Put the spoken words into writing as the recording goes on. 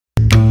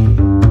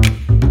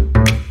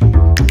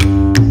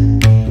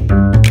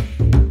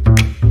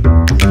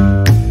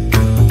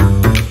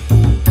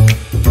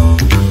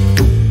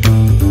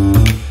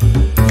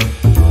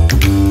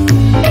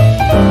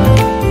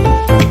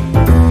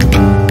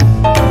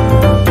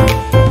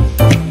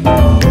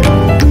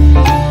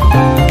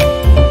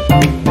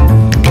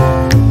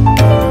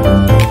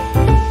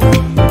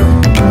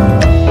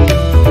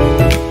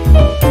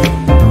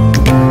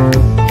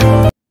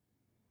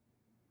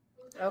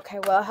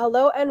Well,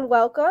 hello and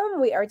welcome.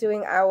 We are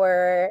doing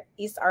our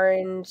East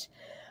Orange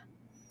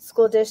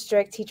School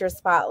District Teacher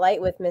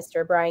Spotlight with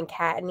Mr. Brian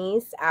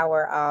Catanese,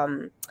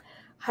 our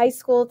high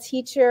school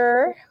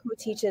teacher who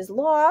teaches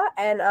law.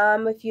 And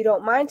if you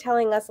don't mind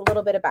telling us a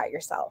little bit about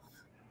yourself.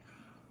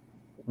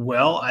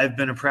 Well, I've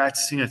been a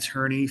practicing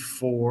attorney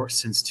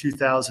since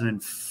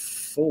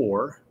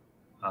 2004.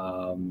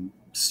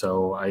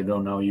 So I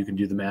don't know. You can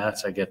do the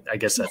math. I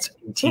guess that's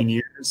 18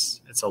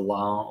 years. It's a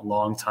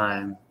long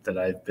time that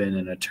I've been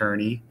an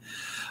attorney.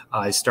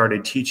 I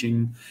started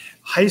teaching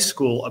high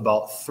school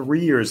about 3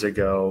 years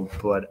ago,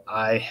 but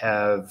I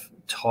have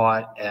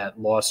taught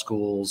at law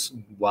schools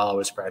while I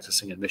was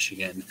practicing in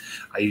Michigan.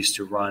 I used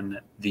to run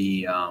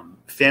the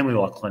family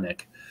law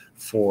clinic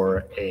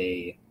for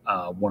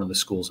one of the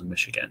schools in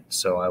Michigan.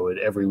 So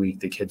every week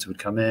the kids would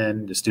come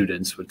in, the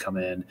students would come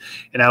in,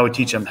 and I would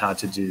teach them how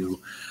to do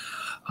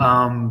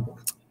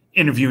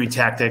interviewing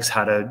tactics,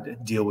 how to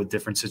deal with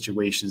different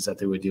situations that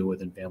they would deal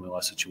with in family law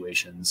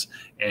situations.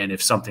 And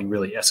if something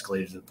really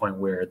escalated to the point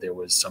where there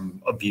was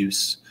some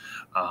abuse,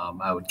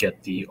 I would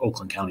get the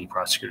Oakland County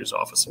Prosecutor's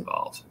Office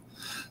involved.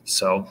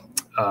 So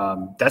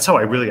that's how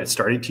I really got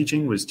started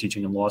teaching, was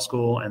teaching in law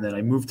school. And then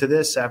I moved to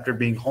this after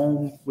being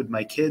home with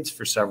my kids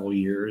for several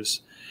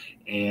years.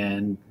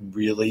 And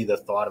really the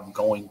thought of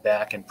going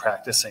back and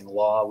practicing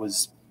law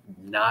was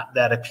not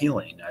that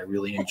appealing. I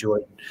really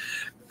enjoyed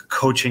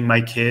coaching my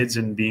kids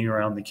and being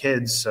around the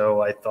kids.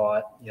 So I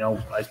thought,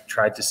 I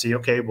tried to see,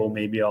 okay, well,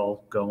 maybe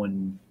I'll go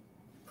and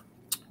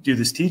do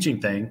this teaching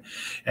thing.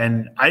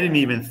 And I didn't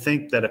even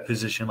think that a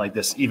position like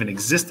this even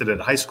existed at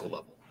a high school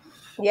level.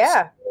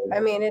 Yeah. So, I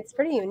mean, it's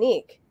pretty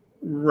unique.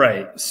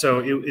 Right.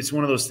 So it's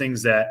one of those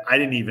things that I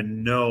didn't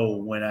even know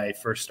when I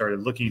first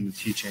started looking into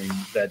teaching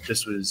that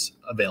this was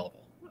available.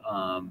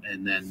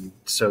 And then,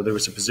 so there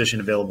was a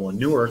position available in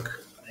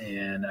Newark,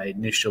 and I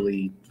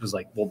initially was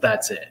like, well,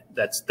 that's it.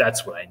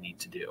 That's what I need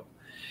to do.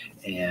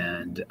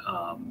 And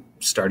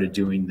started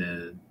doing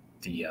the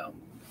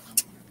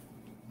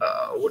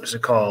what is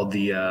it called?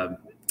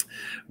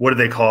 What do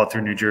they call it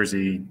through New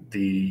Jersey?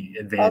 The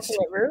advanced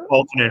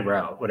alternate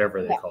route,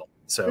 whatever they call it.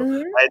 So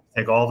I had to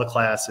take all the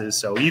classes.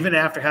 So even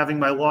after having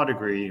my law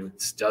degree,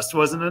 it just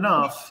wasn't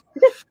enough.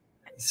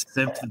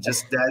 Simply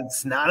just,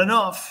 that's not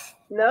enough.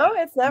 No,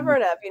 it's never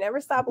enough. You never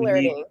stop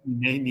learning. You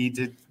may need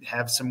to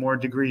have some more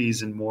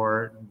degrees and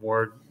more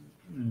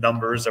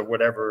numbers or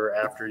whatever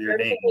after your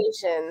name.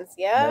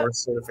 Yeah. More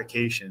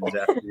certifications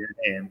after your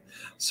name.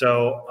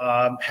 So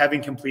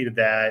having completed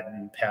that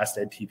and passed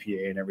Ed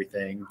TPA and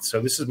everything.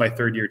 So this is my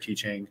third year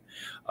teaching.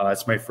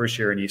 It's my first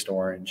year in East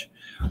Orange.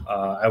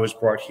 I was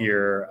brought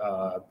here,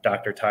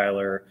 Dr.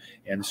 Tyler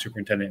and the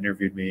superintendent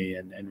interviewed me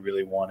and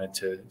really wanted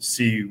to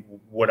see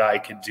what I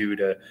could do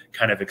to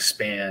kind of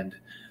expand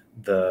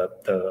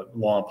the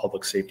law and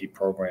public safety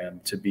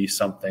program to be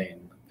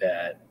something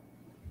that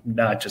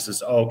not just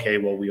as, okay,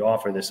 well, we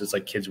offer this. It's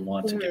like kids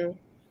want to do.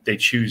 They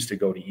choose to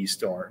go to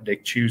East Orange. They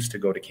choose to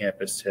go to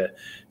campus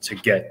to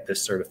get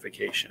this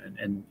certification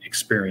and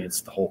experience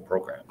the whole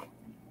program.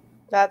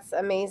 That's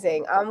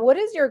amazing. What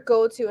is your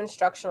go-to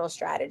instructional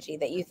strategy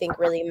that you think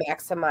really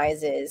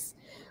maximizes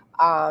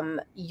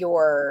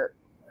your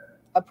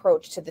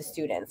approach to the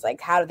students?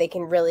 Like how they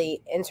can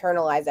really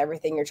internalize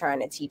everything you're trying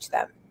to teach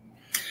them?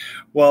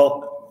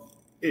 Well,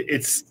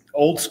 it's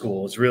old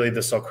school. It's really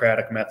the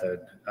Socratic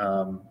method.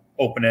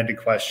 Open-ended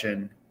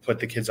question, put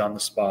the kids on the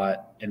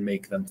spot and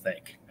make them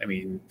think. I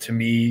mean, to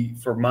me,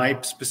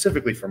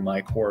 specifically for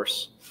my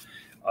course,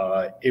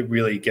 it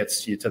really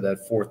gets you to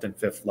that fourth and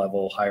fifth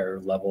level, higher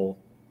level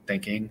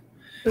thinking,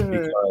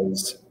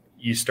 because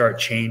you start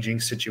changing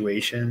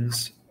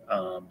situations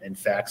and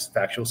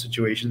factual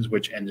situations,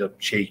 which end up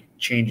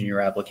changing your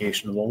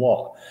application of the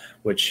law,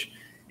 which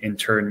in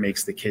turn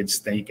makes the kids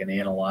think and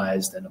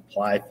analyze and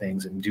apply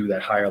things and do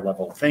that higher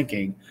level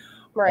thinking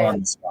on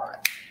the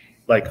spot.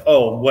 Like,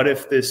 oh, what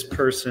if this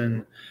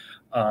person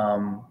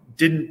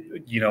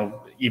didn't,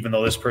 even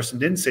though this person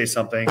didn't say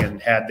something,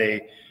 and had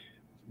they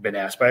been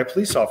asked by a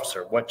police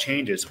officer, what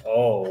changes?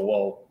 Oh,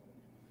 well,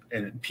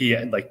 and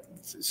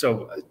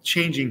so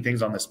changing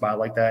things on the spot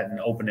like that and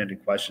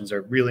open-ended questions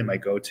are really my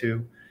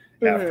go-to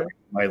after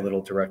my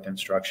little direct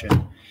instruction.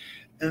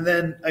 And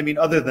then, I mean,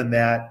 other than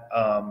that,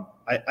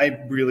 I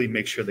really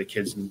make sure the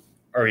kids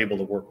are able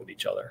to work with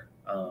each other.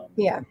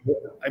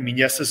 I mean,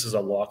 yes, this is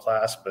a law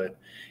class, but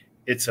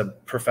it's a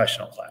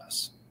professional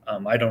class.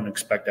 I don't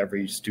expect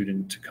every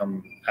student to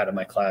come out of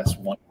my class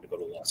wanting to go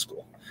to law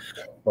school,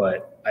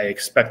 but I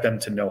expect them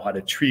to know how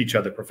to treat each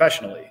other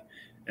professionally.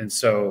 And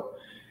so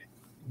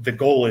the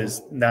goal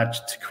is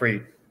not to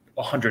create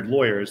 100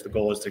 lawyers. The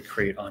goal is to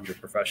create 100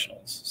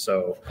 professionals.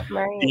 So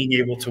being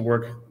able to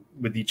work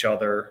with each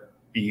other,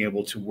 being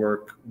able to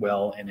work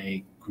well in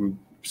a group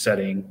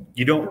setting,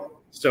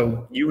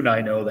 so you and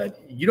I know that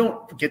you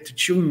don't get to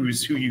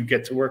choose who you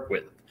get to work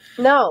with.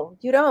 No,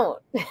 you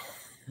don't.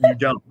 You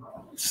don't.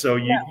 So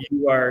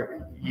you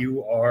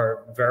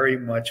are very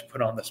much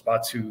put on the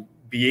spot to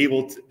be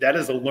able to, that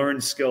is a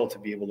learned skill to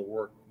be able to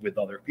work with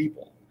other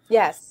people.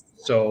 Yes.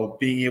 So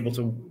being able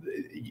to,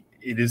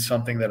 it is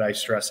something that I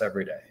stress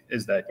every day,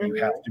 is that you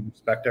Mm-hmm. have to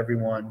respect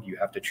everyone. You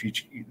have to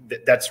treat,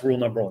 that's rule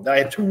number one. I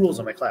have 2 rules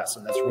in my class,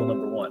 and that's rule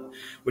number one,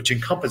 which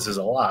encompasses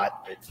a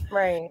lot.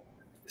 Right.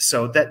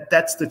 So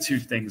that's the 2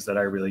 things that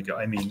I really go.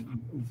 I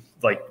mean,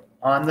 like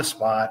on the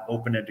spot,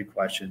 open-ended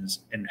questions,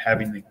 and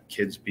having the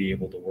kids be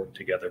able to work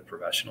together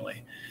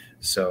professionally.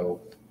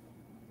 So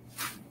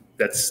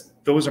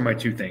those are my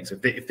 2 things.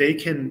 If they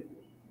can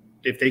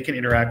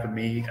interact with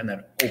me and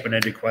then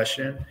open-ended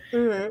question,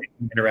 Mm-hmm.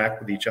 interact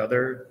with each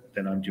other,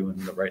 then I'm doing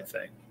the right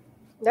thing.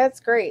 That's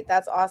great.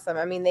 That's awesome.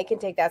 I mean, they can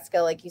take that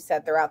skill, like you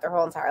said, throughout their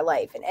whole entire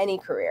life in any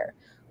career,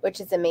 which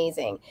is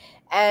amazing.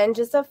 And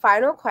just a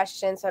final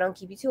question, so I don't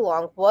keep you too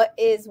long. What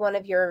is one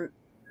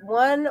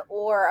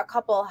or a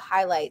couple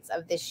highlights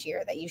of this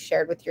year that you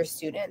shared with your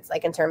students,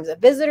 like in terms of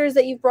visitors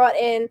that you've brought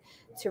in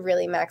to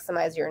really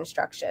maximize your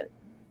instruction?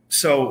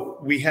 So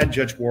we had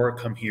Judge Warwick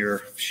come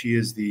here. She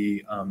is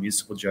the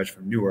municipal judge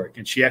from Newark,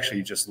 and she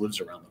actually just lives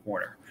around the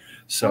corner. Oh,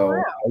 So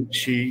wow.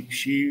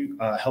 she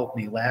helped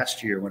me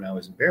last year when I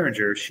was in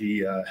Behringer.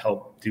 She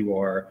helped do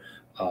our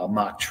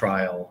mock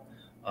trial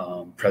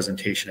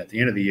presentation at the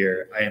end of the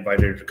year. I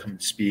invited her to come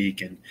and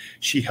speak, and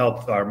she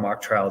helped our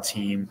mock trial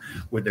team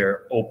with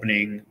their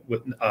opening.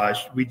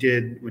 We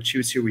did, when she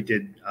was here, we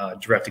did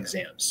direct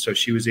exams. So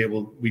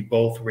we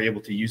both were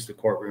able to use the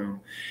courtroom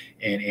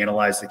and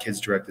analyze the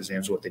kids' direct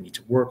exams, what they need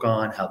to work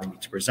on, how they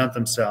need to present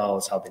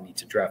themselves, how they need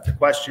to draft their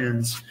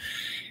questions.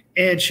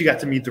 And she got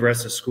to meet the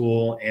rest of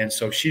school. And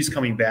so she's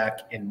coming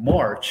back in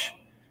March,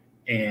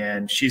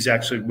 and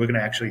we're going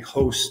to actually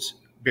host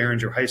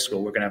Behringer High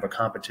School. We're going to have a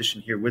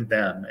competition here with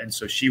them. And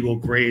so she will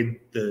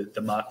grade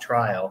the mock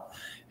trial,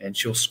 and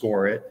she'll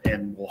score it,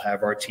 and we'll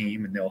have our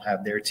team and they'll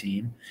have their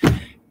team.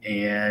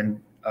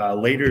 And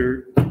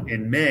later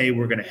in May,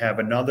 we're going to have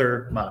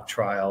another mock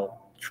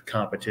trial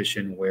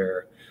competition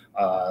where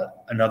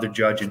another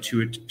judge and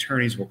 2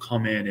 attorneys will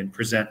come in and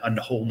present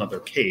a whole nother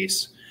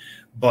case.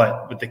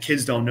 But what the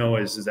kids don't know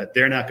is that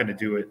they're not going to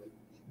do it.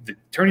 The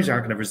attorneys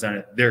aren't going to present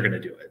it. They're going to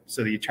do it.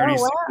 So the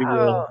attorneys, Oh,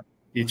 wow.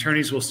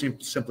 will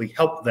simply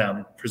help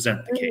them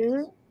present the case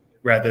Mm-hmm.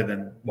 rather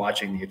than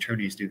watching the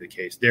attorneys do the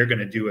case. They're going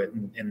to do it,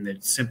 and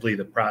it's simply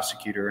the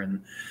prosecutor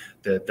and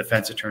the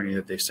defense attorney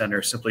that they send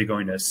are simply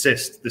going to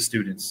assist the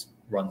students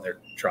run their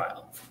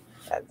trial.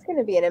 That's going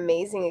to be an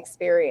amazing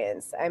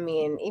experience. I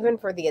mean, even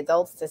for the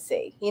adults to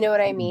see. You know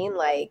what I mean?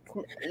 Like,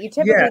 you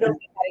typically Yeah. don't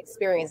get that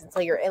experience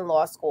until you're in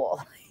law school.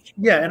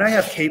 Yeah, and I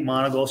have Kate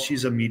Monagle.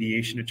 She's a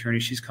mediation attorney.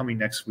 She's coming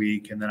next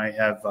week. And then I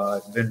have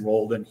Vin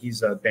Roldan.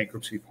 He's a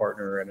bankruptcy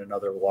partner at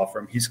another law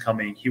firm.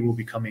 He will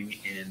be coming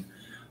in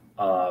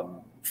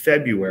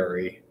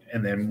February.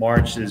 And then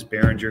March is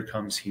Behringer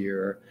comes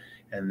here.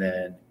 And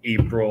then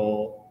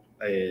April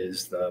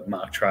is the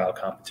mock trial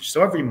competition.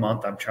 So every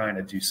month I'm trying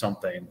to do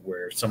something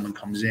where someone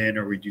comes in,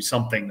 or we do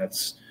something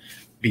that's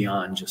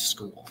beyond just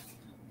school.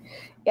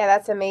 Yeah,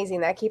 that's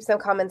amazing. That keeps them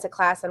coming to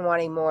class and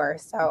wanting more.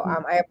 So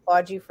I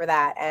applaud you for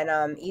that.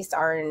 And East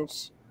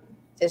Orange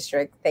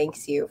District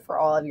thanks you for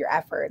all of your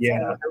efforts. Yeah.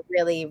 And we're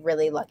really,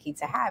 really lucky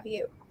to have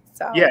you.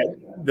 So yeah,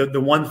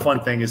 the one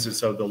fun thing is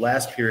so the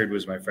last period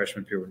was my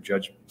freshman period when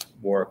Judge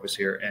Warwick was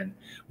here, and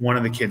one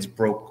of the kids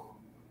broke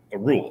a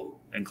rule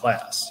in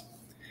class.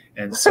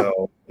 And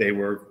so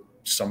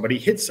somebody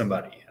hit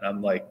somebody. And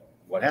I'm like,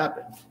 what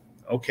happened?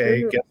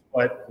 Okay, guess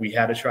what? We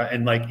had to try.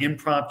 And like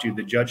impromptu,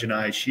 the judge and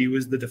I, she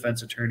was the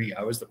defense attorney,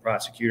 I was the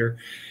prosecutor.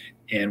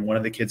 And one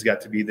of the kids got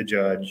to be the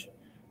judge.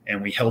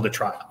 And we held a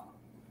trial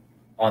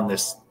on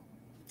this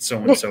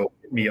so-and-so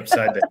hit me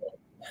upside the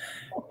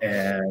head.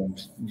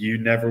 And you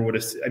never would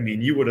have,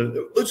 you would have,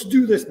 let's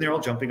do this. And they're all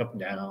jumping up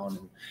and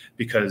down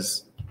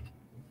because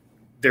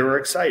they were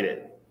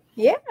excited.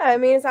 Yeah, I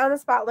mean, it's on the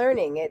spot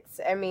learning.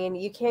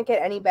 You can't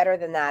get any better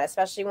than that,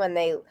 especially when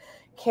they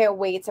can't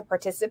wait to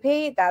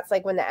participate. That's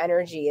like when the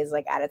energy is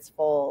like at its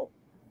full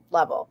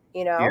level,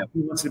 you know? Yeah,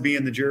 who wants to be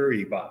in the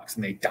jury box?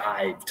 And they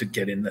dive to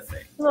get in the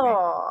thing.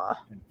 Aw,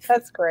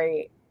 that's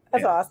great.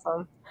 That's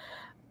awesome.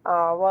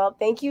 Well,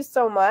 thank you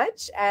so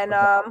much. And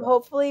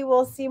hopefully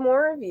we'll see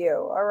more of you.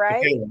 All right.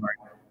 Okay,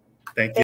 thank you.